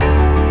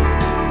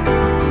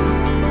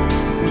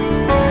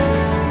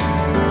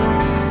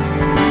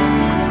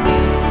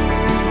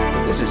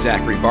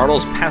Zachary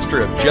Bartles,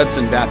 pastor of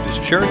Judson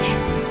Baptist Church,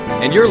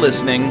 and you're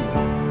listening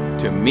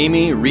to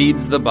Mimi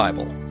Reads the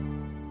Bible.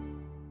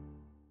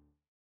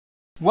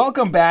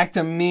 Welcome back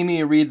to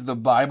Mimi Reads the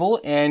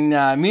Bible, and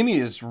Mimi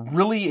is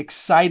really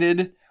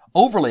excited,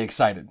 overly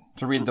excited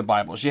to read the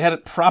Bible. She had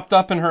it propped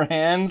up in her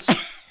hands,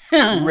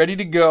 ready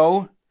to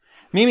go.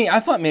 Mimi, I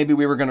thought maybe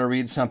we were going to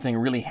read something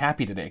really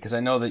happy today, because I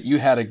know that you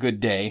had a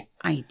good day.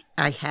 I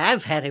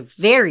have had a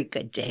very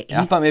good day.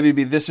 I thought maybe it'd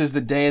be "This is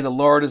the day the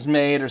Lord has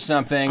made" or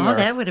something. Oh,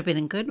 that would have been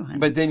a good one.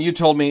 But then you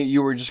told me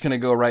you were just going to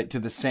go right to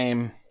the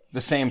same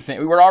thing.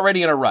 We were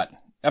already in a rut.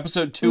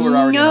 Episode 2, we're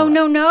already in a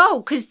rut. No,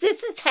 because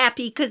this is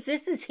happy, because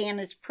this is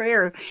Hannah's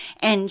prayer,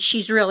 and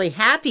she's really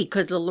happy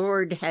because the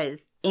Lord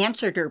has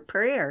answered her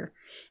prayer.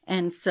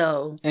 And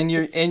so... And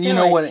you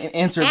know what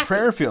answered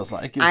prayer feels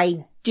like.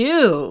 I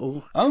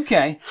do.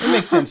 Okay. It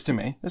makes sense to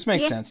me. This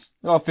makes sense.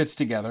 It all fits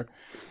together.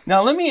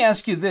 Now, let me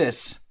ask you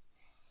this.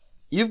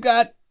 You've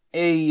got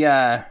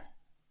a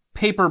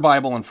paper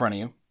Bible in front of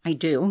you. I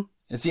do.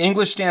 It's the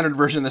English Standard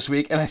Version this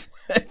week, and I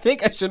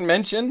think I should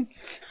mention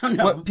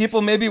what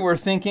people maybe were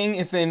thinking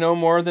if they know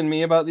more than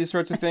me about these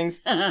sorts of things.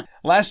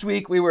 Last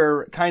week, we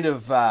were kind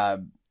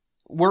of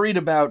worried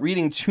about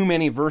reading too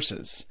many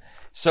verses.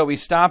 So we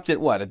stopped at,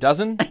 what, a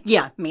dozen?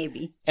 Yeah,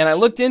 maybe. And I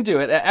looked into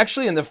it.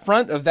 Actually, in the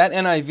front of that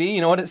NIV,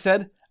 you know what it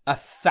said?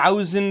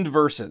 1,000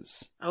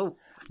 verses. Oh.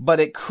 But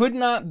it could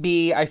not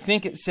be, I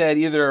think it said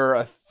either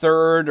a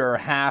third or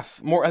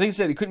half more. I think it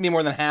said it couldn't be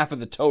more than half of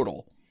the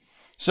total.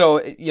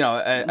 So, you know,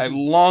 a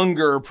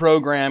longer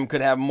program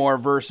could have more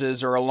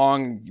verses, or a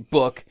long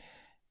book.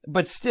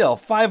 But still,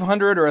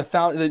 500 or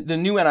 1,000, the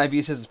new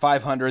NIV says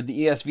 500,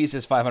 the ESV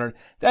says 500.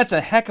 That's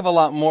a heck of a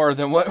lot more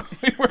than what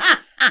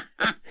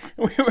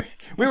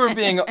we were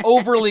being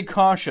overly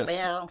cautious.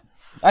 Well.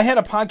 I had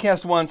a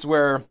podcast once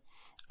where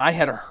I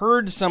had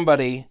heard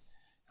somebody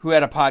who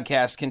had a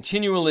podcast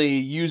continually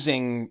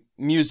using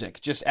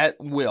music just at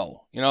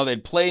will. You know,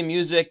 they'd play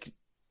music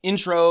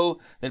intro,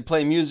 they'd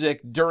play music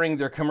during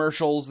their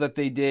commercials that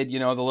they did, you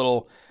know, the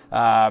little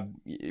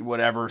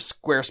whatever,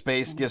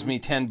 Squarespace gives me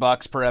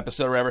 $10 per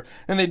episode or whatever.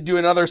 Then they'd do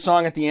another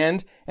song at the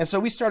end. And so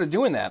we started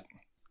doing that,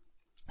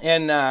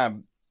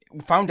 and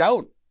found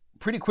out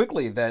pretty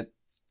quickly that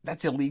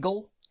that's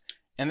illegal,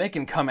 and they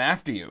can come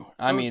after you.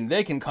 I mean,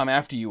 they can come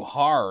after you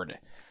hard.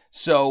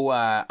 So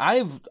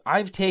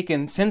I've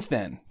taken since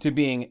then to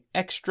being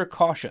extra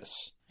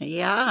cautious.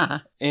 Yeah.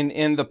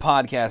 In the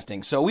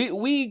podcasting. So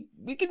we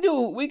can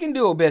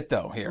do a bit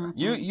though here.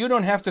 Mm-hmm. You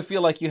don't have to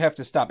feel like you have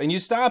to stop. And you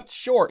stopped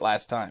short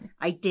last time.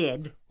 I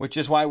did. Which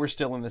is why we're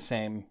still in the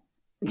same.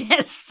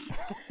 Yes.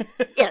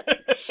 Yes.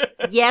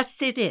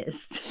 Yes, it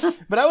is.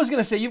 But I was going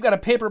to say, you've got a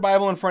paper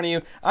Bible in front of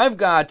you. I've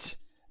got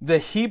the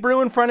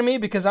Hebrew in front of me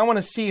because I want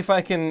to see if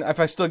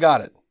I still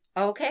got it.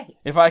 Okay.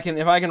 If I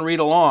can read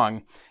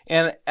along.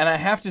 And I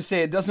have to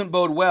say, it doesn't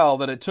bode well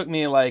that it took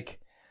me like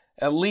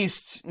at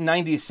least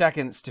 90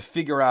 seconds to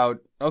figure out,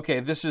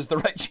 okay, this is the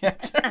right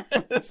chapter.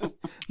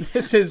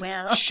 this is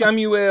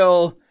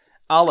Shemuel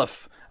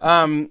Aleph.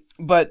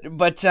 But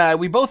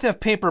we both have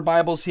paper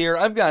Bibles here.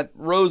 I've got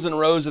rows and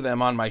rows of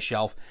them on my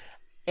shelf.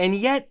 And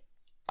yet,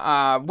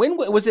 when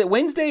was it,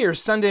 Wednesday or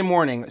Sunday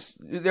morning?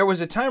 There was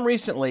a time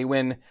recently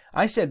when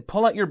I said,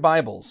 pull out your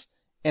Bibles,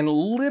 and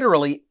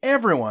literally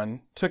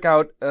everyone took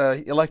out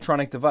an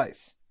electronic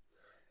device.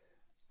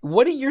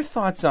 What are your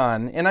thoughts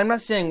on, and I'm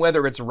not saying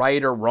whether it's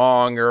right or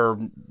wrong or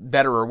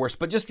better or worse,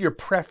 but just your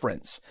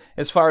preference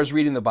as far as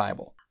reading the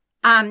Bible?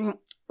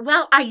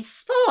 Well, I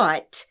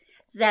thought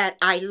that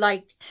I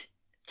liked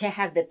to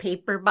have the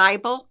paper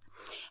Bible,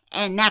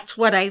 and that's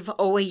what I've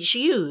always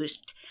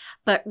used.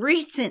 But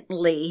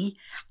recently,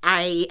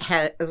 I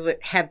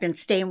have been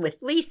staying with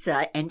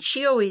Lisa, and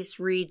she always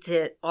reads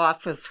it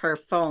off of her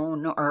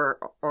phone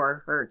or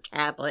her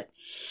tablet.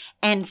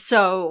 And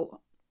so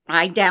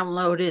I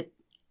downloaded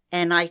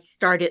and I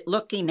started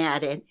looking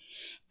at it.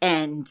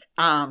 And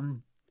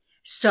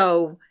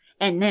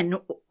and then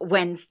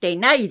Wednesday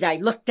night, I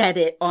looked at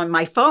it on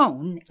my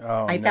phone.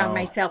 Oh, I found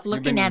myself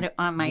looking at it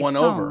on my phone.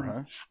 Over,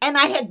 huh? And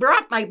I had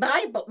brought my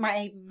Bible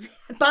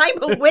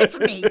with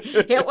me.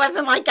 It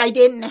wasn't like I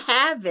didn't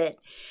have it.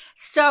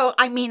 So,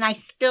 I mean, I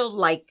still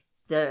like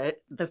the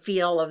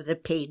feel of the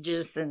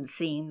pages and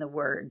seeing the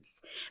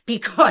words,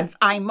 because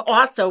I'm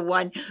also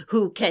one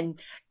who can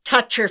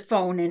touch her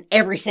phone and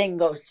everything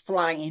goes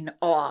flying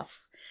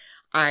off.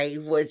 I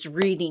was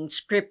reading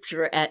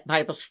scripture at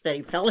Bible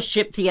Study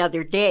Fellowship the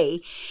other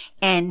day,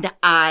 and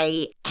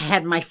I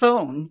had my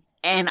phone,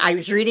 and I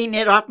was reading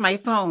it off my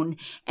phone,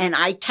 and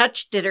I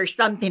touched it or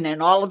something,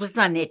 and all of a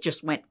sudden it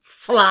just went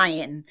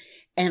flying,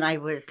 and I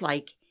was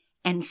like,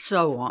 and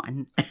so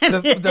on.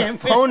 The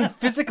phone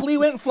physically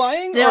went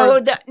flying? No,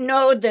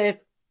 the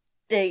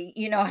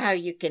you know how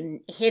you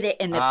can hit it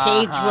and the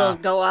page will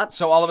go up.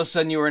 So all of a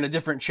sudden you were in a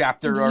different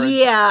chapter or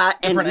yeah,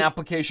 a different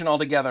application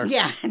altogether.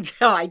 Yeah, and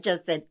so I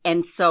just said,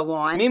 and so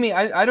on. Mimi,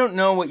 I don't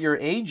know what your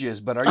age is,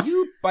 but are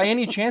you by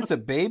any chance a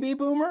baby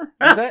boomer?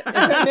 Is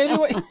that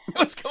maybe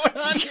what's going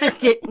on here?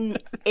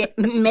 It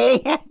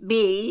may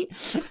be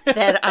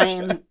that I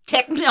am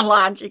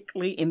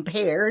technologically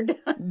impaired.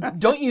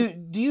 Do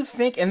you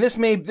think, and this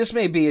may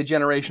be a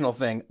generational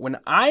thing, when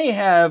I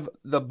have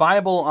the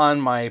Bible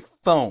on my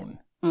phone,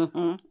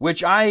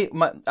 which I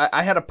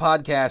had a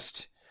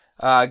podcast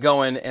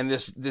going, and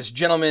this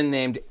gentleman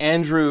named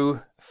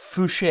Andrew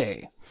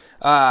Fouché,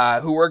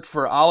 who worked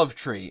for Olive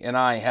Tree, and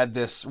I had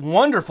this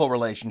wonderful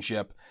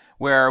relationship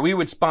where we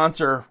would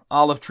sponsor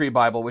Olive Tree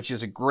Bible, which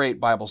is a great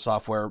Bible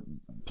software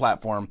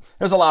platform.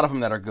 There's a lot of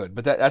them that are good,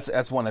 but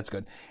that's one that's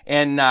good.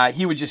 And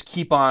he would just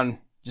keep on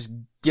just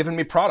giving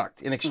me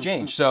product in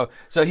exchange. So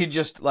he'd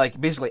just like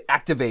basically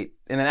activate.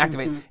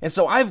 And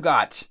so I've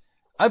got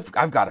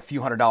a few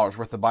 $100s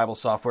worth of Bible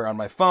software on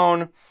my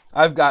phone.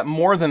 I've got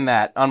more than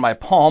that on my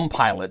Palm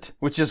Pilot,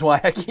 which is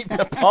why I keep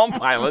the Palm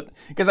Pilot,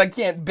 because I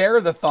can't bear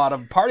the thought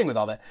of parting with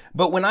all that.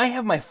 But when I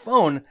have my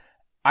phone,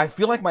 I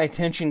feel like my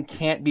attention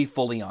can't be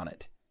fully on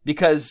it,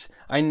 because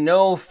I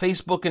know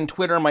Facebook and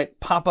Twitter might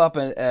pop up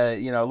a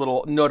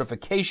little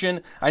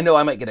notification. I know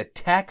I might get a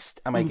text,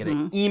 I might get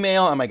an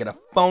email, I might get a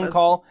phone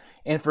call,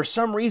 and for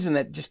some reason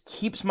that just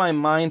keeps my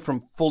mind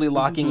from fully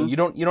locking in. You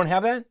don't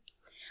have that?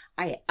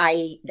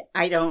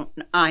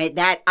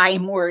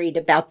 I'm worried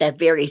about that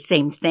very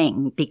same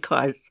thing,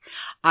 because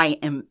I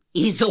am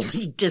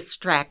easily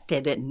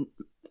distracted and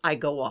I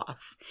go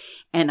off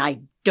and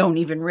I don't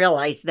even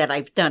realize that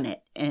I've done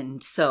it.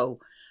 And so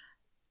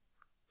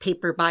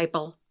paper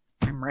Bible,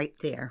 I'm right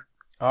there.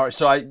 All right.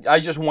 So I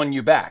just won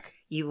you back.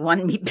 You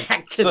won me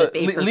back to the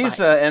paper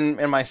Lisa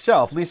Bible. and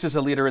myself, Lisa's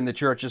a leader in the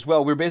church as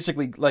well. We're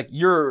basically like,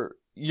 you're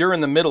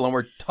in the middle and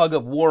we're tug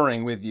of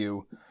warring with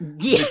you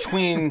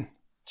between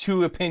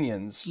two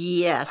opinions.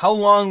 Yes. How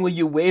long will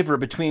you waver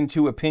between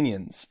two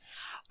opinions?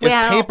 If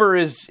paper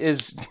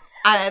is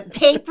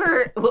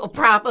paper will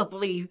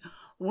probably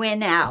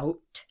win out,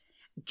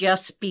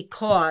 just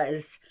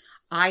because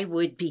I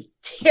would be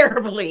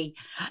terribly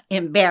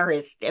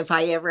embarrassed if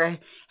I ever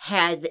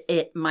had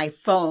my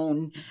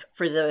phone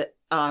for the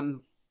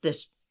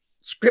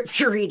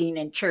scripture reading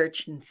in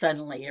church and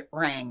suddenly it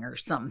rang or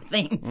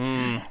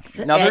something.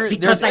 So, now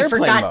because I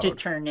forgot to mode.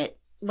 turn it.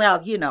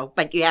 Well,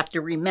 but you have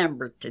to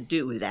remember to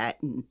do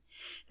that, and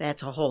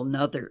that's a whole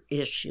nother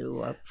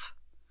issue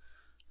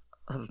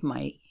of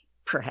my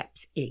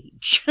perhaps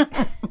age.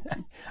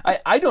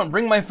 I don't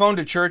bring my phone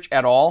to church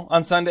at all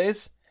on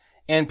Sundays,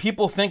 and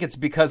people think it's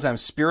because I'm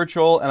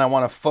spiritual and I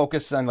want to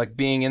focus on like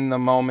being in the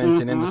moment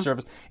and in the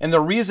service. And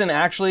the reason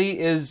actually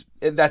is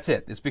that's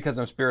it. It's because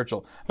I'm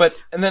spiritual.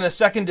 And then a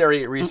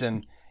secondary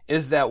reason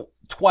is that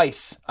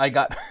twice I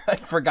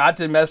forgot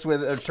to mess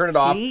with or turn it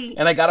off,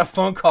 and I got a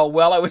phone call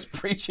while I was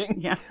preaching.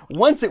 Yeah.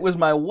 Once it was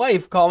my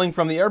wife calling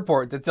from the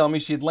airport to tell me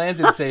she'd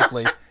landed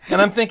safely.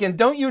 And I'm thinking,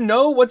 don't you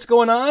know what's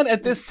going on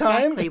at this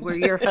time? Exactly where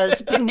your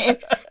husband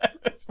is.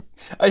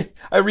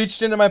 I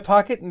reached into my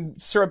pocket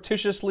and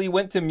surreptitiously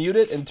went to mute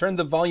it and turned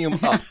the volume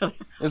up,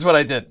 is what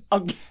I did.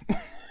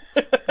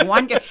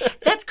 Wonder.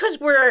 That's because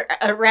we're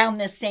around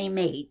the same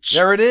age.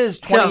 There it is.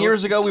 20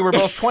 years ago, we were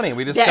both 20.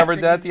 We discovered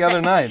that the other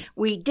night.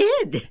 We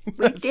did.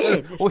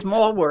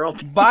 Small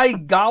world. By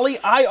golly,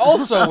 I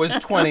also was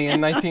 20 in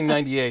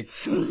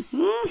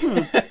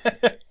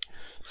 1998.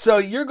 So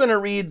you're going to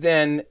read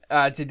then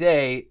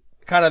today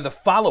kind of the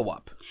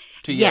follow-up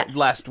to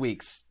last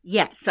week's.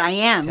 Yes, I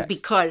am, text.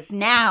 because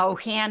now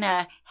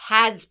Hannah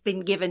has been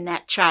given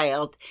that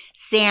child,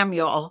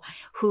 Samuel,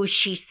 who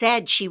she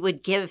said she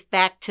would give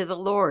back to the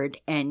Lord.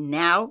 And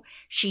now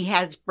she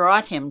has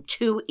brought him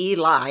to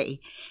Eli.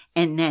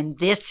 And then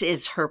this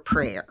is her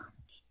prayer.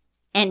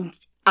 And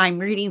I'm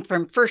reading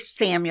from 1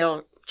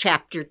 Samuel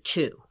chapter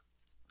 2,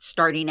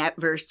 starting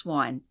at verse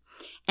 1.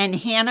 And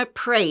Hannah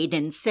prayed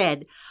and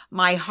said,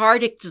 "My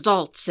heart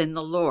exults in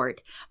the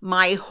Lord.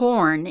 My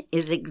horn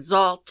is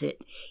exalted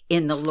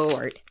in the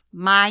Lord.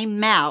 My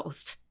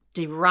mouth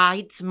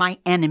derides my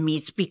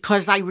enemies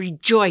because I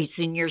rejoice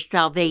in your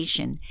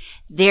salvation.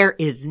 There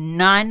is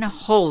none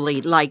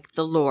holy like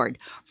the Lord,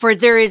 for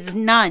there is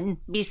none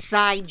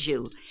beside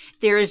you.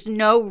 There is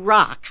no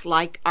rock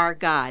like our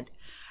God.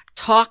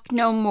 Talk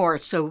no more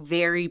so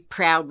very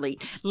proudly.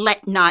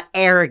 Let not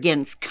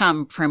arrogance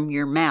come from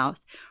your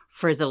mouth.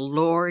 For the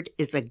Lord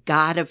is a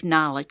God of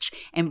knowledge,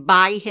 and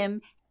by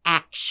him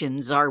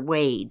actions are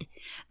weighed.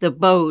 The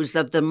bows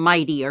of the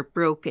mighty are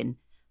broken,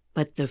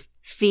 but the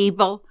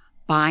feeble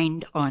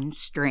bind on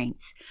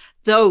strength.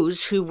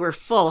 Those who were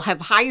full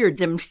have hired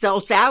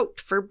themselves out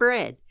for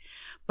bread,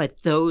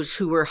 but those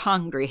who were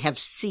hungry have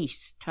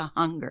ceased to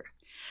hunger.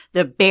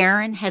 The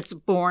barren has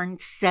borne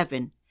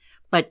 7,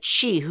 but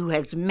she who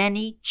has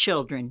many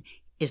children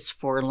is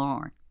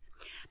forlorn.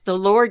 The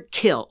Lord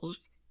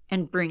kills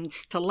and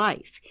brings to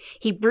life.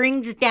 He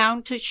brings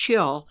down to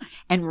Sheol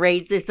and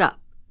raises up.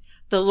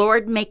 The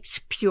Lord makes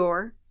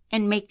pure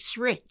and makes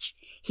rich.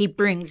 He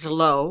brings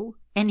low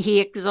and he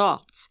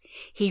exalts.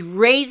 He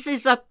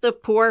raises up the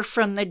poor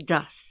from the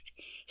dust.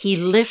 He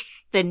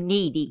lifts the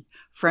needy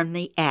from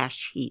the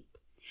ash heap,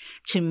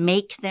 to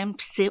make them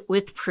sit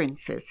with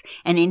princes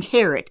and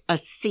inherit a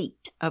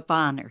seat of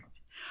honor.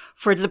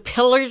 For the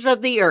pillars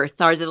of the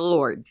earth are the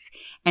Lord's,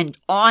 and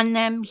on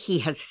them he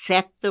has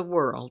set the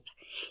world.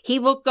 He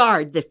will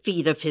guard the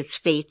feet of his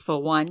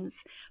faithful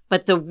ones,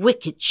 but the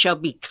wicked shall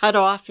be cut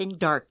off in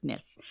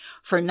darkness,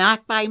 for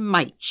not by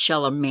might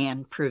shall a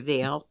man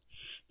prevail.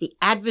 The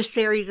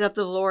adversaries of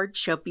the Lord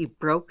shall be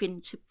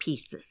broken to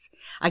pieces.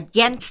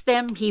 Against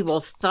them he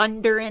will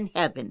thunder in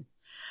heaven.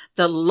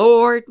 The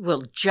Lord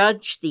will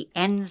judge the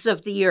ends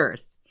of the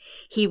earth.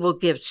 He will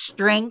give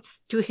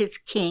strength to his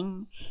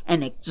king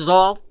and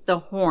exalt the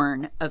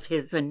horn of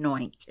his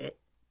anointed.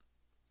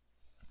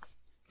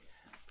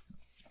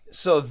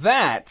 So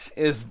that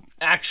is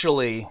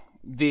actually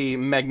the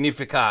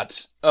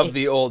Magnificat of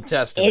the Old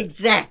Testament.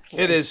 Exactly.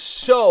 It is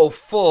so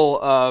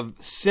full of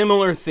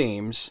similar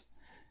themes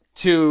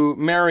to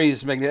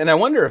Mary's Magnificat. And I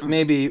wonder if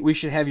maybe we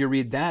should have you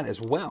read that as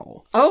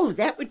well. Oh,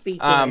 that would be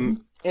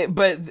good.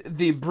 But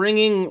the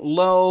bringing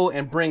low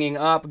and bringing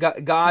up,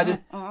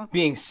 God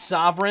being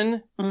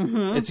sovereign,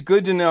 it's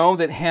good to know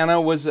that Hannah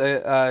was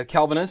a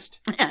Calvinist.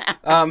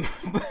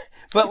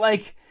 But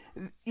like,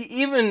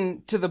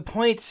 even to the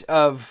point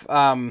of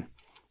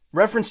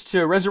reference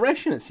to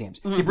resurrection, it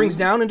seems. He brings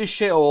down into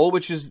Sheol,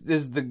 which is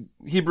the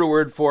Hebrew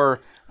word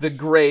for the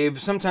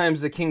grave. Sometimes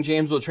the King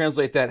James will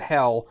translate that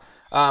hell.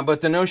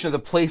 But the notion of the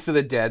place of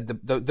the dead,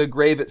 the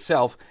grave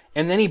itself,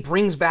 and then he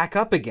brings back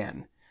up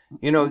again.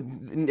 You know,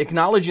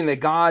 acknowledging that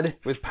God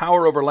with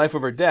power over life,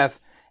 over death.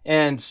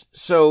 And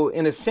so,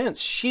 in a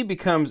sense, she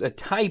becomes a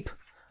type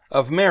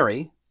of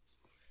Mary.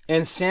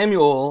 And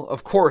Samuel,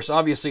 of course,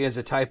 obviously is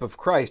a type of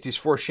Christ. He's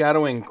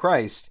foreshadowing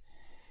Christ.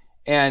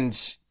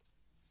 And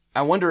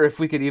I wonder if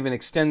we could even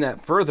extend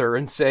that further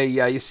and say,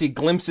 yeah, you see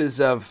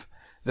glimpses of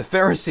the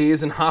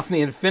Pharisees and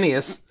Hophni and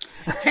Phinehas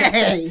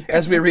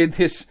as we read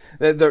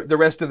the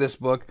rest of this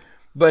book.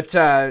 But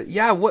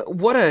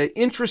what a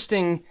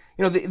interesting,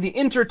 the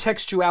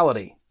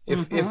intertextuality.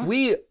 If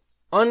we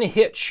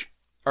unhitch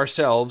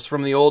ourselves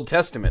from the Old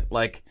Testament,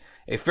 like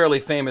a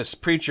fairly famous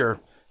preacher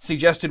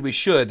suggested we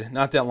should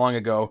not that long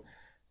ago,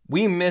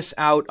 we miss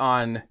out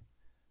on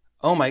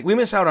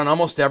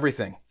almost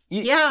everything.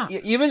 Yeah.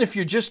 Even if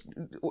you're just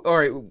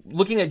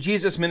looking at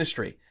Jesus'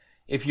 ministry,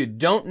 if you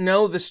don't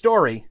know the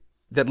story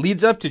that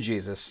leads up to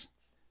Jesus,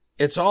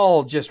 it's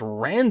all just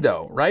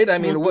rando, right? I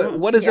mean,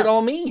 what does it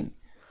all mean?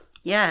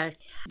 Yeah,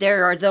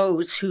 there are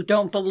those who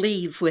don't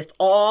believe with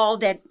all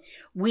that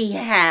we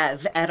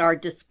have at our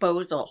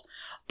disposal.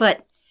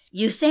 But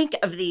you think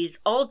of these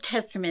Old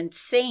Testament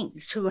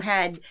saints who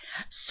had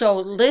so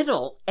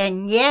little,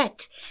 and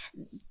yet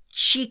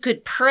she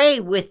could pray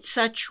with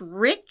such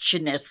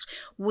richness,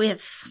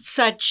 with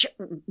such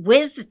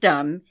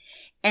wisdom,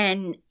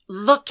 and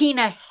looking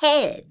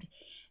ahead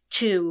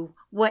to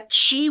what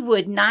she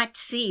would not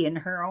see in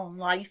her own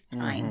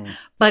lifetime,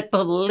 but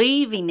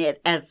believing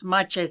it as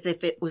much as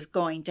if it was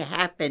going to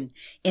happen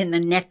in the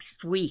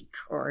next week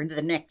or in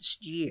the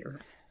next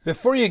year.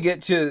 Before you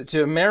get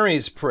to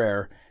Mary's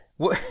prayer,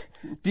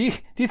 do you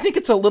think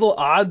it's a little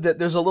odd that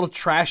there's a little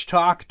trash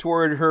talk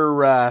toward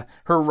her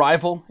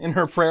rival in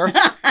her prayer?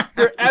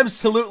 They're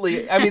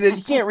absolutely, I mean,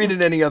 you can't read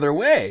it any other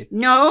way.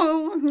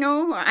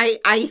 No,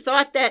 I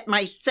thought that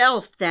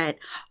myself, that,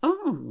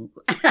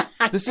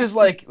 This is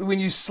like when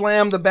you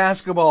slam the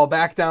basketball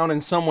back down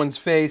in someone's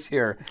face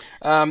here.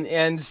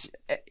 And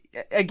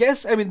I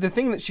guess, I mean, the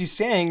thing that she's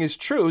saying is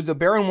true. The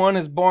barren one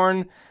is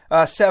born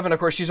 7. Of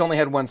course, she's only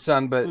had one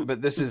son,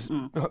 but this is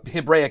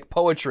Hebraic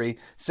poetry,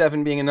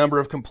 7 being a number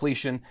of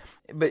completion.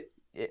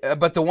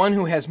 But the one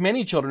who has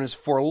many children is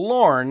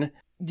forlorn.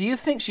 Do you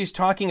think she's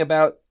talking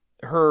about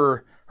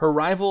her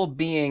rival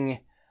being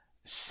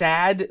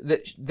sad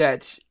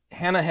that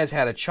Hannah has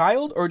had a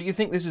child? Or do you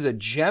think this is a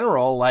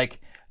general, like,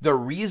 the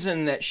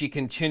reason that she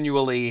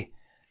continually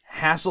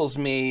hassles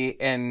me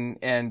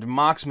and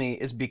mocks me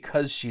is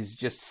because she's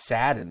just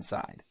sad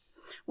inside?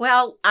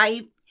 Well,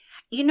 I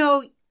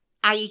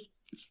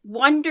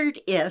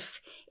wondered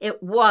if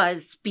it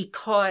was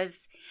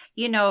because,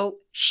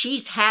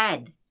 she's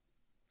had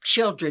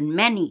children,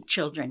 many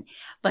children,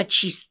 but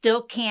she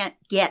still can't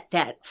get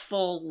that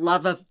full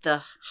love of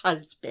the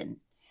husband.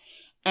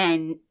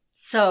 And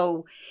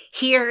so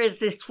here is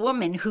this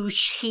woman who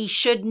he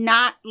should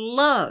not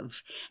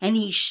love, and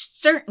he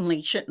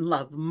certainly shouldn't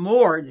love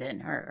more than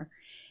her,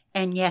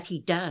 and yet he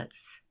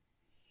does.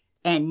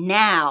 And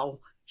now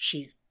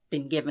she's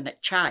been given a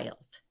child.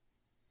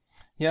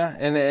 Yeah,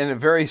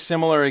 and very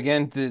similar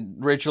again to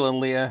Rachel and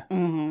Leah.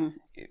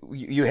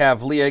 You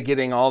have Leah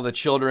getting all the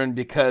children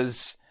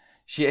because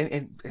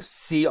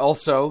see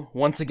also,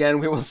 once again,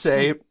 we will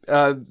say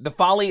the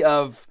folly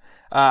of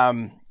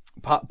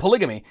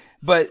polygamy.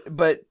 But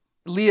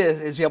Leah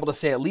is able to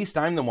say, at least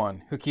I'm the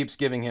one who keeps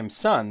giving him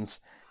sons.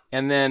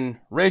 And then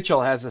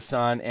Rachel has a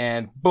son,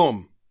 and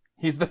boom,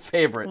 he's the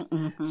favorite.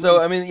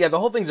 So, I mean, yeah, the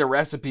whole thing's a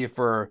recipe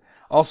for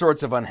all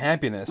sorts of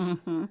unhappiness.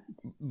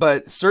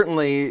 But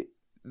certainly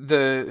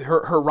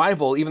her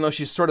rival, even though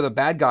she's sort of the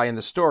bad guy in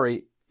the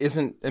story,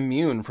 isn't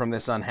immune from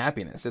this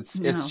unhappiness.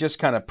 It's just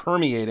kind of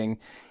permeating,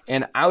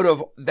 and out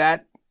of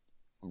that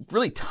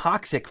really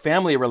toxic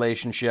family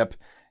relationship,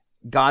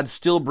 God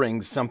still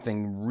brings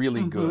something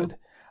really good.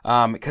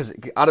 Because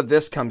out of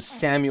this comes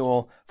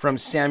Samuel. From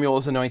Samuel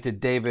is anointed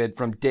David.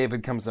 From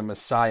David comes the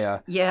Messiah.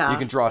 Yeah. You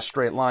can draw a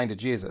straight line to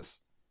Jesus.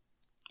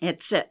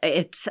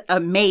 It's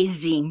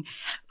amazing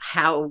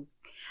how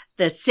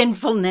the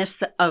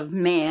sinfulness of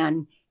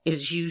man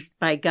is used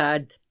by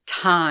God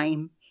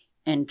time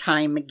and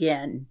time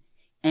again,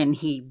 and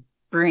he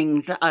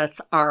brings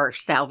us our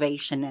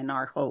salvation and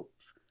our hope.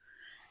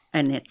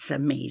 And it's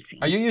amazing.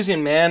 Are you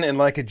using man in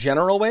like a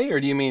general way,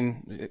 or do you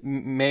mean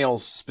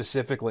males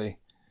specifically?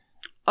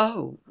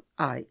 Oh,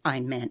 I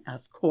meant,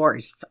 of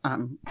course,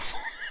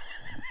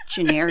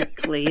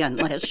 generically,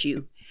 unless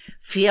you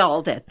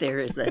feel that there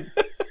is a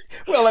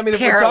Well, I mean,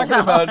 if we're talking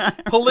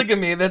about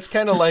polygamy, that's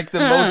kind of like the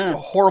most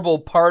horrible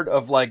part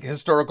of like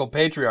historical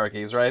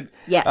patriarchies, right?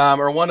 Yes.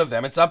 Or one of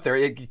them. It's up there.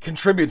 It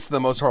contributes to the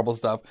most horrible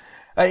stuff.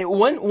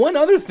 One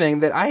other thing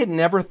that I had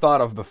never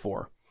thought of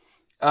before,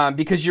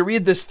 because you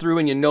read this through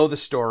and you know the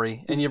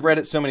story and you've read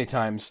it so many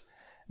times,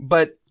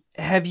 but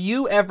have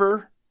you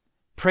ever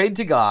prayed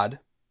to God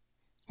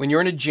when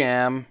you're in a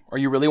jam or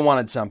you really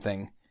wanted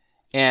something?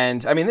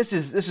 And I mean, this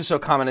is so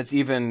common. It's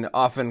even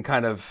often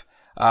kind of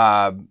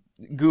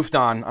goofed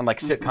on like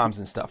sitcoms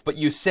and stuff. But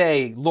you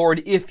say,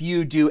 Lord, if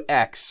you do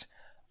X,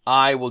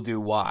 I will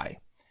do Y.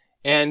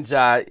 And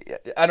I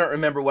don't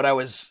remember what I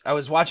was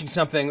watching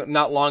something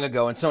not long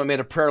ago, and someone made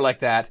a prayer like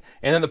that,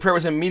 and then the prayer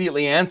was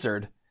immediately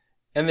answered.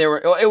 And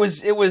it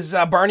was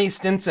Barney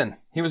Stinson.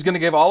 He was going to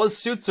give all his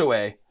suits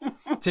away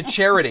to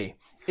charity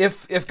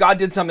if God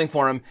did something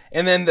for him.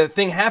 And then the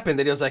thing happened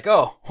that he was like,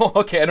 oh,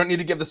 okay, I don't need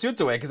to give the suits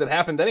away because it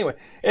happened anyway.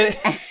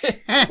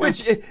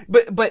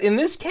 But in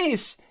this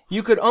case,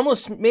 you could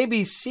almost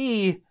maybe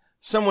see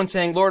someone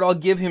saying, Lord, I'll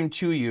give him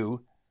to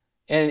you.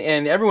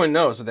 And everyone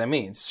knows what that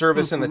means,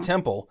 service in the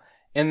temple.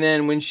 And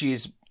then when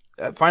she's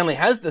finally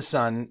has the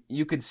son,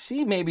 you could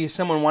see maybe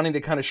someone wanting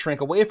to kind of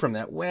shrink away from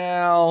that.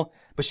 Well,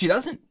 but she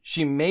doesn't.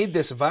 She made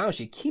this vow.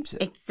 She keeps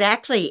it.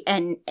 Exactly.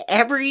 And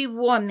every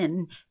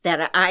woman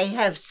that I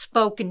have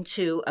spoken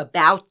to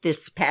about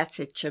this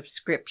passage of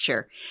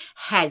Scripture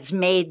has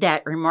made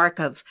that remark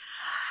of,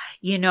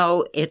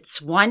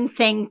 it's one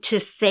thing to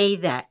say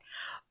that,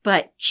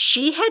 but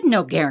she had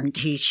no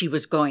guarantee she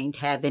was going to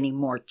have any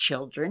more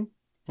children.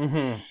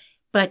 Mm-hmm.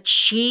 But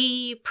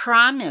she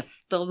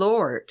promised the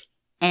Lord,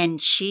 and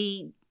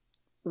she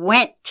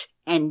went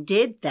and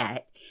did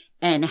that.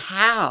 And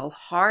how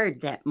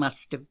hard that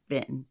must have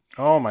been.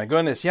 Oh, my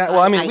goodness. Yeah. Well,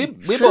 I mean,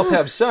 we both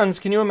have sons.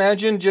 Can you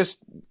imagine just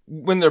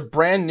when they're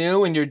brand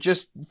new and you're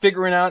just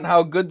figuring out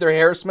how good their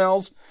hair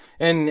smells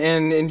and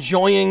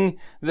enjoying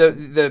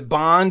the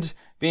bond,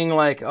 being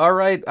like, all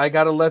right, I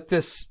got to let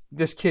this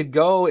kid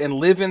go and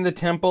live in the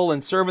temple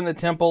and serve in the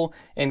temple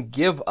and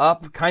give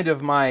up kind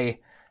of my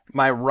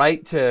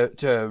right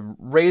to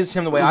raise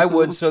him the way I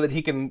would so that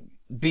he can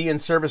be in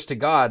service to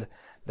God.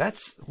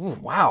 That's,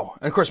 wow.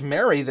 And of course,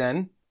 Mary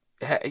then,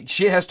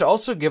 she has to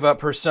also give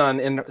up her son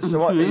in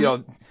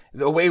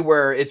the way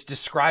where it's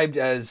described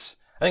as,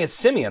 I think it's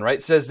Simeon, right?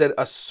 It says that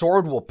a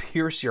sword will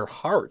pierce your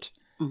heart.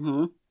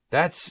 Mm-hmm.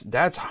 That's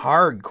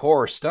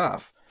hardcore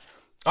stuff.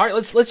 All right,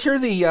 let's hear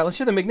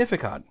the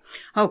Magnificat.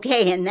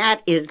 Okay, and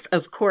that is,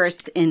 of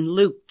course, in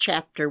Luke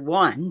chapter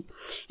 1,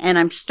 and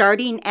I'm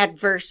starting at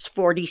verse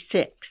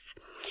 46.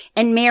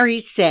 And Mary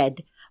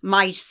said,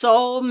 my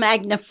soul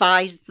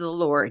magnifies the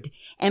Lord,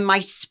 and my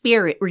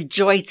spirit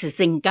rejoices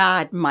in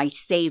God my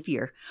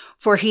Savior,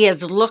 for he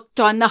has looked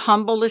on the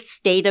humble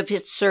estate of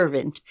his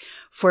servant.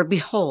 For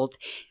behold,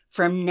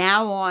 from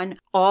now on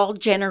all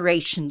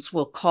generations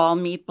will call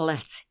me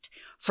blessed.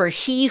 For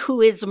he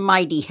who is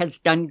mighty has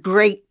done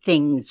great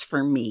things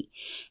for me,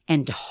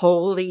 and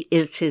holy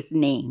is his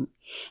name.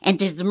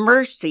 And his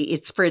mercy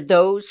is for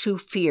those who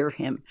fear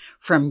him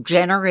from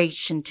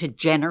generation to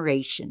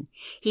generation.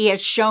 He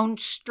has shown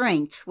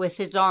strength with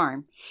his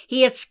arm.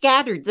 He has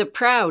scattered the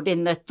proud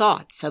in the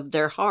thoughts of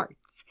their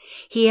hearts.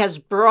 He has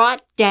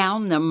brought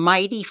down the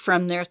mighty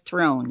from their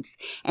thrones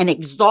and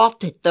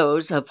exalted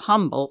those of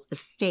humble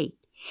estate.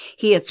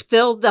 He has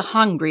filled the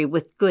hungry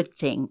with good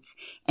things,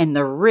 and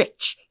the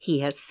rich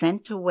he has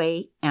sent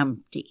away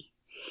empty.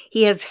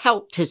 He has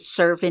helped his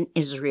servant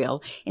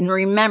Israel in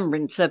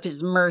remembrance of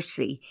his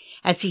mercy,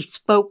 as he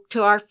spoke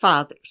to our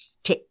fathers,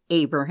 to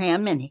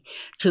Abraham, and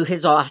to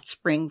his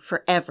offspring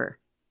forever.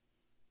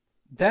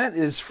 That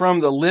is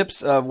from the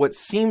lips of what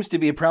seems to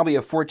be probably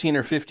a 14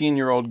 or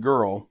 15-year-old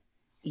girl.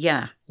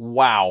 Yeah.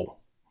 Wow.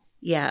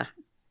 Yeah.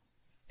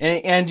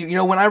 And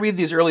when I read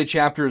these early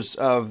chapters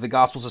of the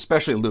Gospels,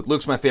 especially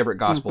Luke's my favorite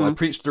Gospel. I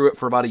preached through it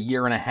for about a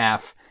year and a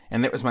half,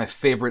 and it was my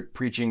favorite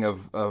preaching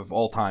of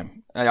all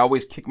time. I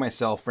always kick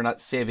myself for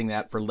not saving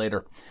that for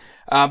later.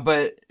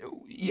 But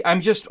I'm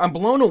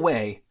blown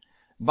away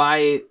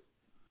by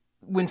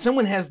when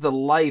someone has the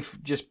life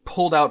just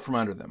pulled out from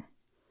under them.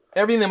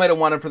 Everything they might have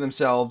wanted for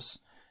themselves,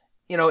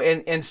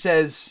 and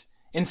says,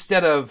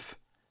 instead of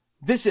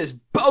this is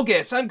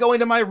bogus. I'm going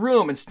to my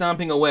room and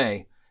stomping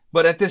away.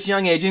 But at this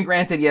young age, and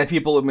granted, yeah,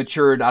 people have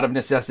matured out of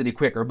necessity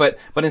quicker, but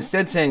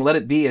instead saying, let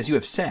it be as you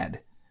have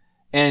said.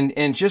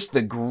 And just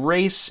the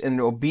grace and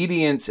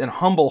obedience and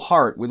humble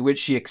heart with which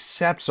she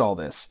accepts all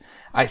this.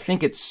 I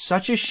think it's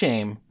such a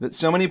shame that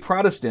so many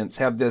Protestants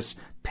have this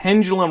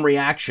pendulum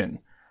reaction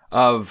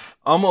of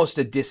almost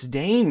a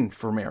disdain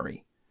for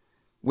Mary.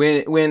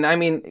 When I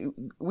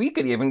mean, we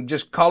could even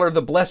just call her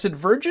the Blessed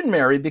Virgin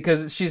Mary,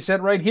 because she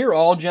said right here,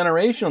 all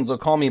generations will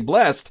call me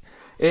blessed.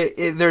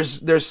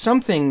 There's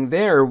something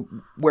there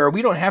where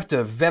we don't have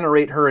to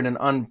venerate her in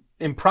an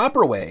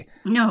improper way.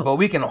 No. But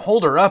we can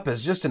hold her up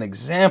as just an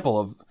example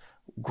of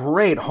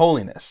great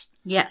holiness.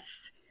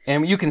 Yes.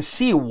 And you can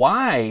see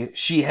why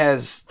she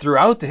has,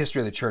 throughout the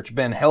history of the church,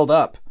 been held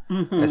up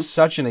as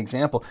such an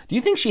example. Do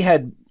you think she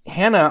had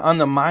Hannah on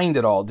the mind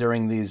at all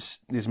during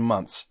these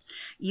months?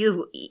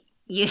 You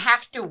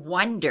have to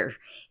wonder,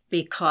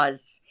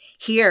 because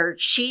here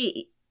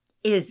she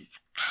is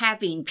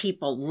having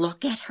people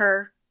look at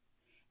her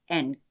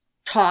and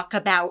talk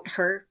about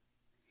her,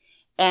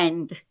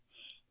 and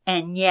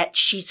yet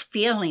she's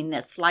feeling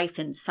this life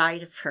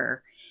inside of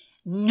her,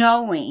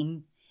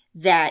 knowing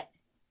that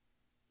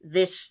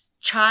this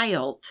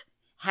child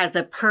has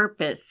a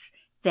purpose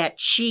that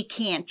she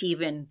can't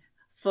even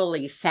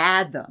fully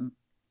fathom,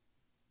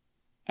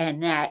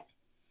 and that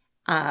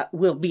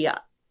will be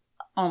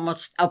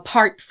almost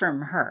apart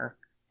from her.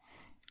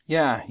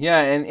 Yeah,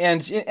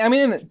 and I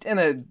mean, in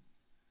a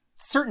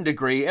certain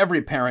degree,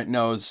 every parent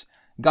knows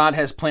God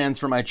has plans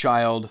for my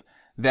child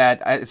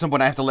that at some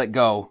point I have to let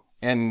go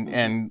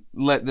and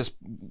let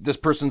this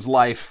person's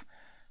life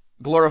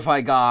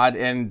glorify God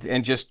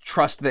and just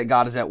trust that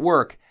God is at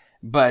work.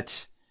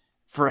 But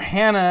for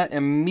Hannah,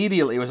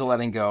 immediately it was a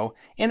letting go.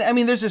 And I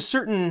mean, there's a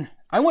certain,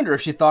 I wonder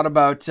if she thought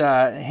about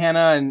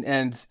Hannah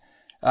and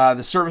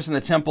the service in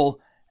the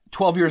temple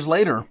 12 years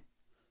later,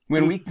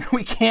 when we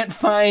can't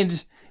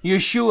find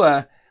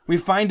Yeshua. We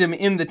find him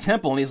in the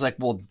temple, and he's like,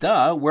 well,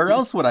 duh, where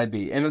else would I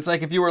be? And it's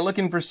like, if you were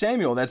looking for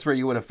Samuel, that's where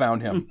you would have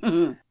found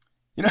him.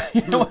 You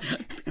know,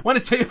 I want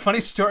to tell you a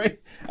funny story.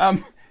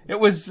 It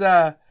was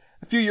a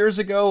few years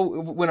ago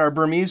when our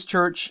Burmese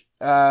church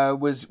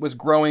was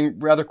growing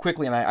rather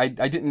quickly, and I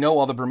didn't know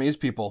all the Burmese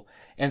people,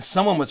 and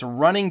someone was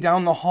running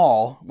down the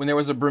hall when there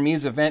was a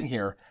Burmese event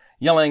here,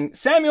 yelling,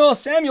 Samuel,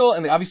 Samuel,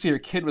 and obviously her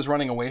kid was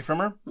running away from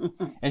her,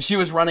 and she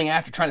was running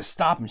after, trying to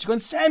stop him. She's going,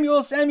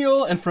 Samuel,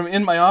 Samuel, and from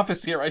in my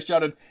office here, I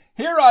shouted,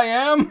 here I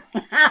am.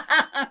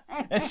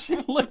 And she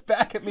looked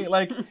back at me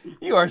like,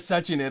 you are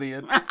such an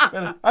idiot.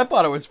 And I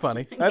thought it was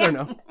funny. I don't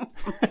know.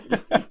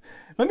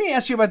 Let me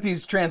ask you about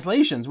these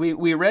translations.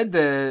 We read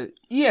the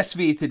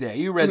ESV today.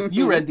 You read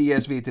the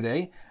ESV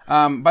today.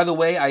 By the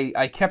way,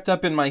 I kept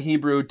up in my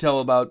Hebrew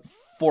till about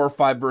 4 or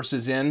 5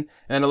 verses in, and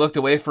then I looked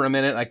away for a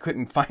minute and I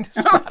couldn't find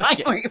a spot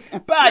again.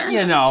 But,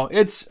 you know,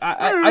 it's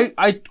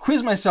I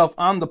quiz myself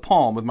on the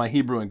palm with my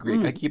Hebrew and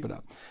Greek. I keep it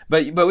up.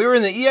 But we were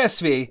in the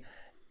ESV.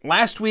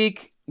 Last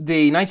week,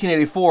 the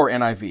 1984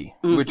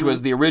 NIV, which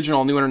was the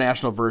original New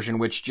International Version,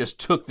 which just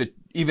took the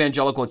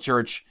evangelical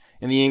church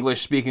in the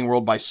English-speaking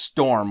world by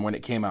storm when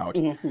it came out.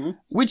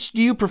 Which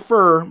do you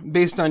prefer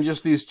based on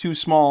just these two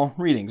small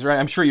readings? Right?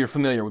 I'm sure you're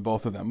familiar with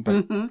both of them.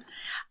 But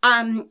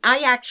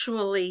I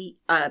actually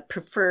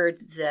preferred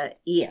the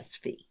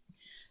ESV.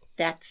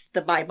 That's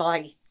the Bible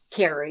I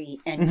carry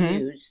and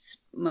use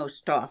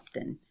most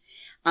often.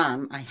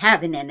 I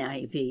have an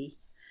NIV,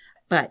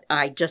 but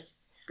I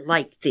just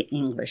like the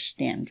English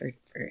Standard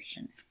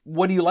Version.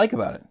 What do you like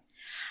about it?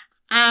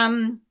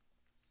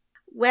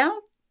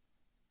 Well,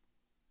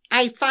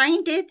 I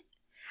find it,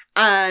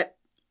 at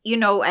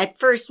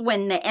first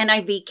when the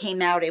NIV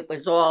came out, it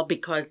was all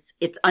because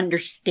it's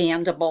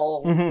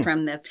understandable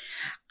from the,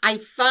 I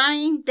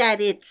find that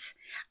it's,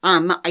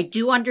 I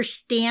do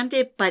understand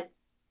it, but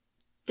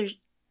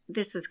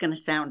this is going to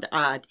sound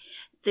odd.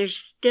 There's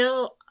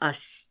still a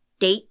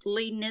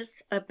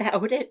stateliness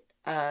about it,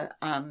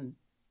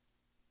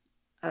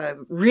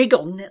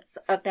 regalness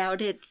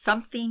about it,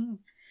 something,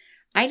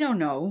 I don't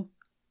know.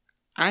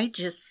 I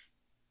just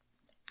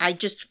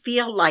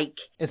feel like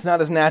it's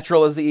not as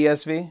natural as the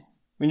ESV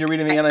when you're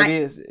reading the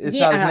NIV. It's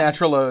not as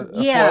natural a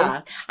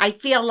flow. I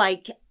feel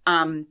like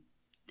the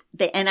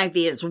NIV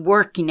is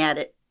working at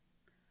it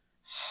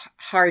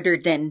harder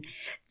than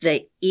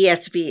the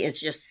ESV is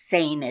just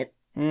saying it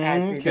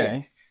as it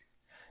is.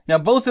 Now,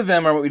 both of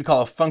them are what we'd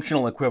call a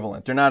functional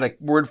equivalent. They're not a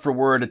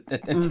word-for-word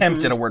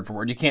attempt at a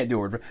word-for-word. You can't do a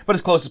word-for-word, but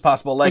as close as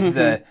possible. Like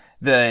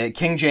the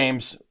King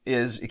James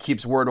it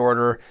keeps word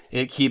order.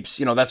 It keeps,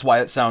 that's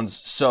why it sounds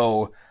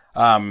so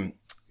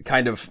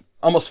kind of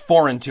almost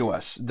foreign to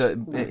us.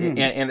 And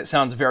it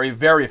sounds very,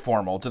 very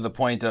formal to the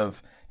point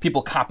of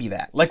people copy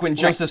that. Like when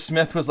Joseph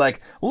Smith was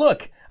like,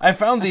 look, I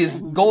found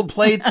these gold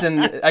plates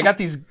and I got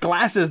these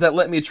glasses that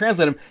let me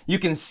translate them. You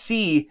can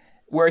see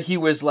where he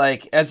was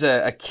like, as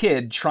a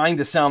kid, trying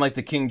to sound like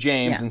the King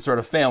James and sort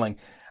of failing.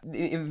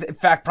 In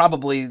fact,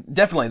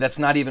 definitely, that's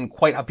not even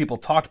quite how people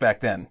talked back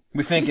then.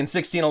 We think in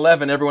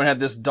 1611, everyone had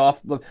this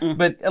doth, but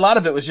a lot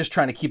of it was just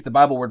trying to keep the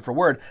Bible word for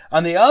word.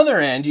 On the other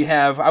end,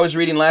 I was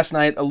reading last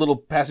night a little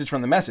passage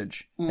from the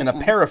Message in a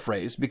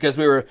paraphrase, because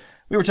we were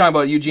talking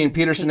about Eugene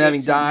Peterson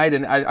having died,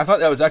 and I thought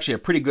that was actually a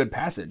pretty good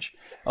passage.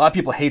 A lot of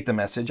people hate the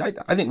Message.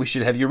 I think we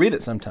should have you read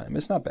it sometime.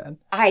 It's not bad.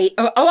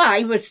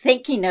 I was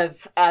thinking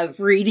of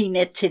reading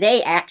it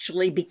today,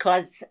 actually,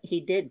 because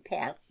he did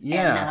pass.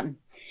 Yeah. And,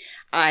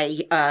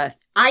 I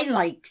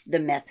like the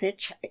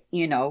Message,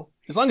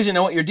 As long as you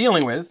know what you're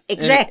dealing with.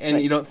 Exactly.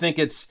 And you don't think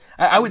it's,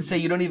 I would say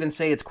you don't even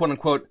say it's quote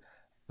unquote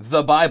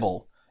the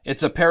Bible.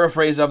 It's a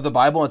paraphrase of the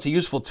Bible. It's a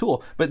useful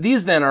tool. But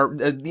these then are,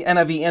 the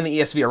NIV and the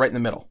ESV are right in the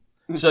middle.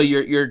 So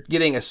you're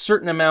getting a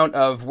certain amount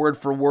of word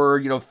for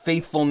word,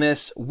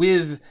 faithfulness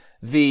with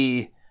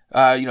the,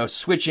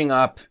 switching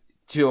up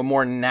to a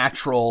more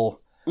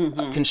natural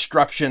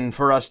construction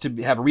for us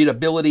to have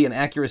readability and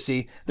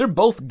accuracy. They're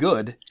both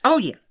good. Oh,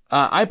 yeah.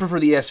 I prefer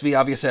the ESV.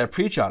 Obviously, I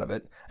preach out of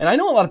it. And I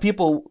know a lot of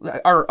people,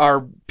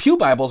 our pew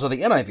Bibles are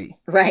the NIV.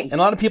 Right. And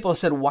a lot of people have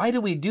said, why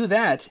do we do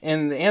that?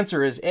 And the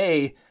answer is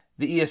A,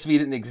 the ESV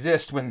didn't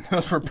exist when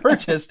those were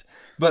purchased.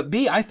 But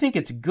B, I think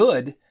it's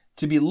good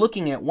to be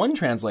looking at one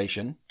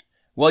translation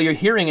while you're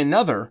hearing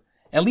another,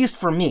 at least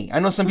for me. I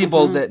know some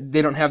people that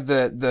they don't have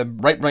the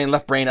right brain,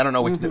 left brain. I don't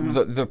know which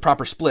the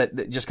proper split,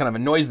 that just kind of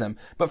annoys them.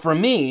 But for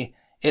me,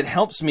 it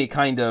helps me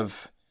kind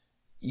of,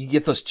 you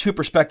get those two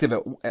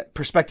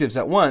perspectives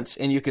at once,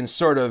 and you can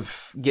sort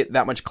of get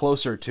that much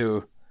closer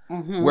to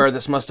where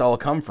this must all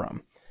come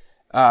from.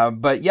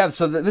 But yeah,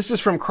 so this is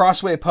from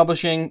Crossway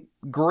Publishing.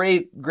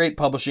 Great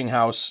publishing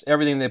house.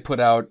 Everything they put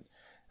out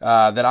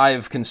that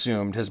I've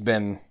consumed has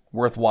been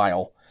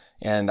worthwhile.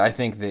 And I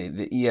think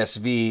the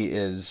ESV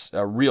is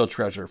a real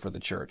treasure for the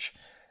church.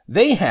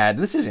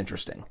 This is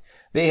interesting,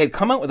 they had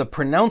come out with a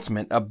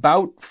pronouncement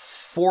about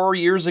 4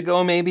 years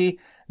ago maybe,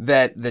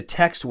 that the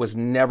text was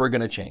never going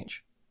to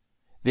change.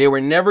 They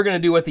were never going to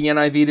do what the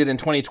NIV did in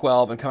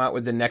 2012 and come out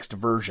with the next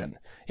version.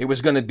 It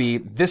was going to be,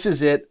 this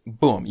is it,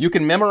 boom. You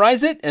can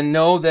memorize it and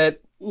know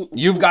that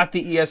you've got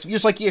the ESV.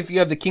 Just like if you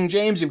have the King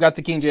James, you've got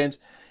the King James.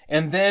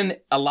 And then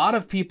a lot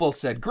of people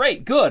said,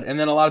 great, good. And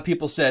then a lot of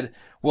people said,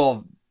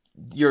 well,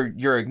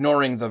 you're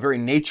ignoring the very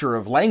nature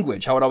of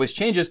language, how it always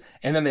changes.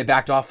 And then they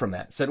backed off from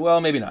that. Said, well,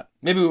 maybe not.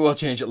 Maybe we will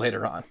change it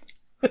later on.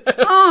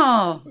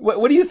 Oh.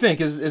 What do you think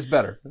is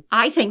better?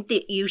 I think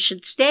that you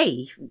should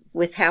stay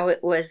with how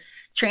it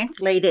was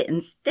translated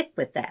and stick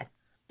with that.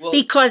 Well,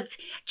 because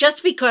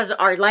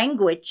our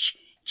language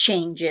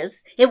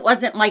changes, it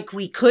wasn't like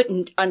we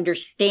couldn't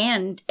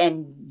understand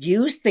and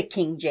use the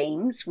King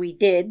James. We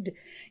did,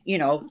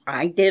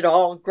 I did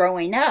all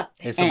growing up.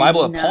 It's the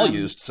Bible that Paul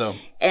used, so.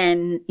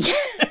 And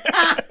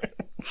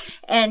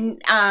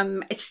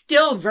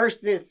still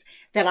verses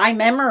that I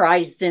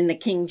memorized in the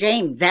King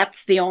James.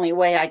 That's the only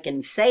way I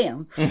can say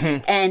them.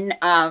 And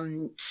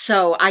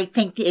so I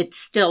think it's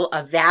still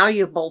a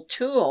valuable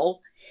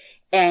tool.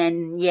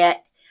 And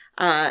yet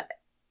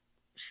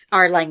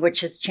our language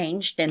has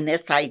changed. And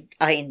this I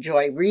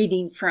enjoy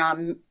reading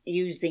from,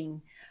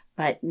 using.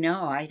 But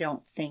no, I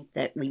don't think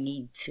that we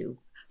need to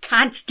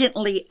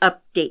constantly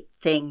update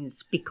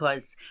things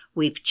because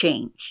we've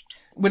changed.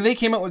 When they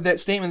came out with that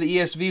statement, the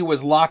ESV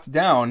was locked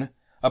down,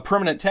 a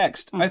permanent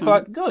text, I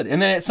thought, good.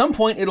 And then at some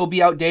point it'll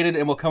be outdated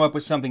and we'll come up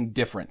with something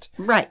different.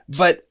 Right.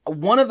 But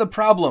one of the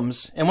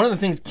problems, and one of the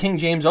things King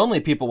James only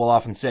people will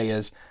often say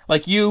is,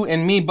 like you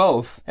and me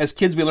both, as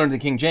kids we learned the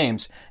King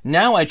James.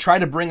 Now I try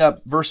to bring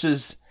up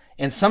verses,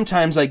 and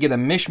sometimes I get a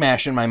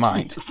mishmash in my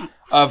mind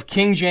of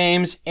King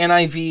James,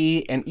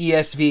 NIV, and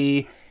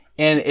ESV,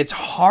 and it's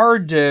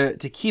hard to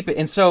keep it.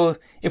 And so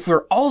if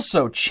we're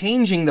also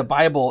changing the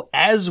Bible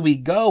as we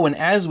go and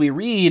as we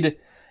read,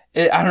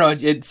 I don't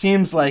know, it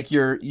seems like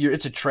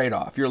it's a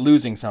trade-off. You're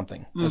losing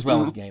something as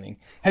well as gaining.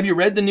 Have you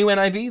read the new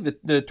NIV,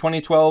 the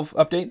 2012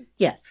 update?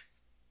 Yes.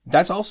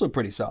 That's also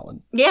pretty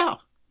solid. Yeah.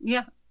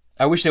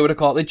 I wish they would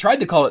have they tried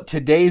to call it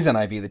today's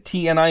NIV, the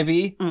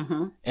TNIV,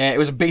 and it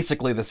was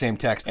basically the same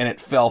text, and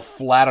it fell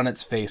flat on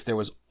its face. There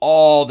was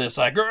all this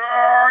like,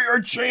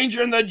 you're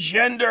changing the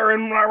gender,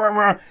 and blah, blah,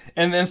 blah.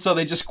 And then so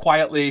they just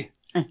quietly,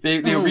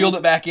 they reeled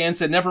it back in,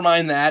 said, never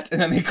mind that, and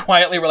then they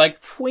quietly were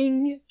like,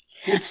 fwing.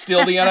 It's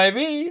still the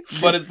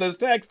NIV, but it's this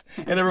text.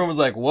 And everyone was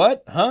like,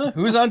 what? Huh?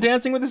 Who's on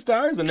Dancing with the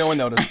Stars? And no one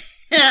noticed.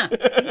 Yeah.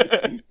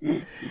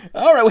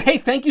 All right. Well, hey,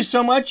 thank you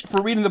so much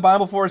for reading the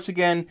Bible for us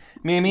again,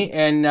 Mimi.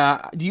 And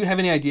do you have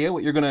any idea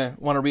what you're going to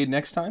want to read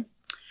next time?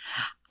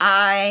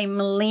 I'm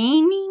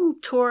leaning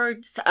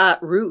towards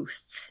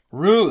Ruth.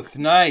 Ruth,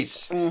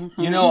 nice.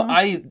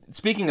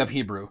 Speaking of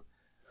Hebrew,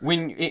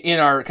 when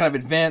in our kind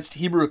of advanced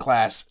Hebrew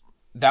class,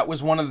 that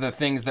was one of the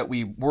things that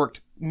we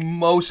worked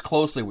most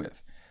closely with.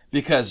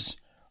 Because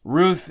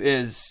Ruth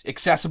is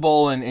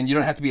accessible and you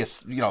don't have to be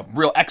a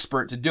real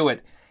expert to do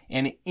it.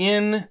 And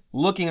in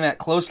looking that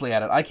closely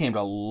at it, I came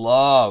to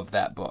love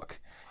that book.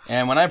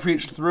 And when I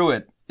preached through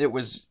it, it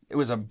was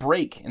a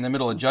break in the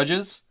middle of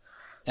Judges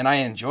And I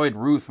enjoyed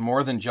Ruth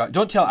more than Judges.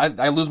 Don't tell,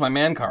 I lose my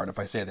man card if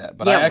I say that,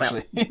 but Yeah, I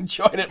actually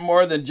enjoyed it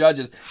more than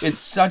Judges.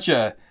 It's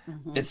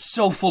it's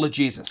so full of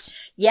Jesus.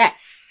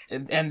 Yes.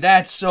 And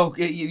that's so,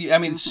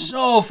 it's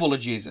so full of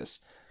Jesus.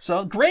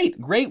 So great.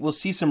 We'll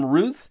see some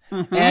Ruth.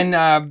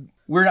 And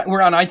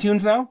we're on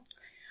iTunes now.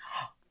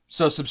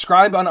 So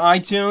subscribe on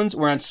iTunes.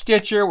 We're on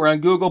Stitcher. We're on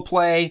Google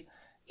Play.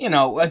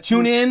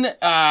 Tune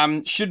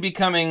in should be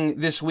coming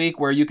this week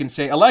where you can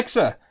say,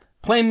 Alexa,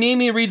 play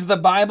Mimi Reads the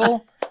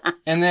Bible.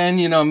 And then,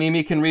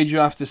 Mimi can read you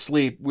off to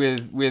sleep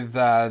with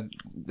the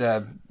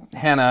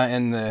Hannah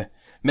and the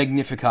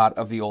Magnificat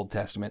of the Old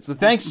Testament. So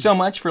thanks so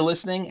much for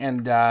listening.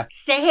 And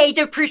say hey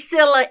to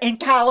Priscilla in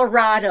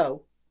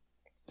Colorado.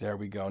 There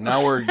we go.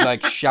 Now we're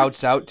like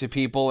shouts out to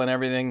people and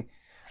everything.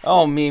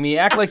 Oh, Mimi,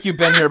 act like you've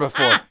been here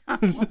before.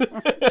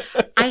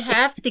 I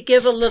have to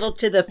give a little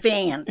to the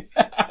fans.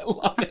 I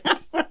love it.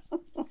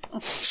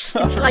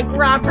 It's like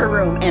Romper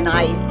Room, and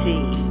I see.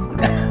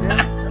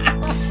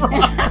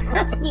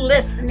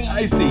 Listening.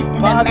 I see. In a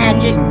Bobby.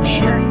 magic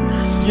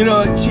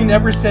mirror. She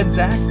never said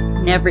Zach.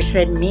 Never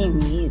said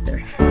Mimi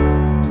either.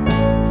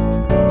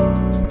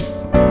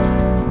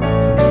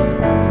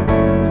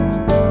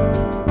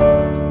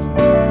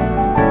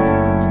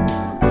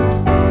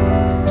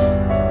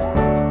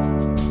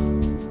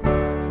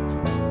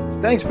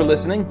 Thanks for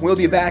listening. We'll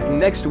be back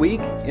next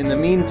week. In the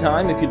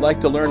meantime, if you'd like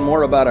to learn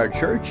more about our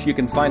church, you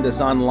can find us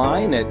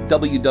online at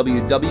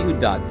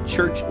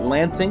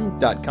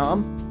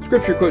www.churchlansing.com.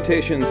 Scripture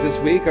quotations this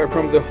week are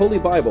from the Holy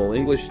Bible,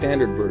 English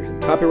Standard Version.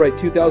 Copyright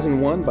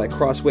 2001 by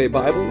Crossway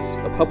Bibles,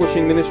 a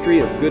publishing ministry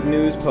of Good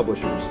News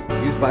Publishers.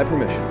 Used by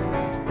permission.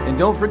 And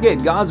don't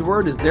forget, God's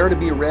Word is there to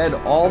be read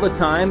all the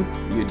time.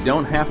 You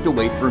don't have to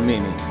wait for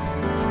Mimi.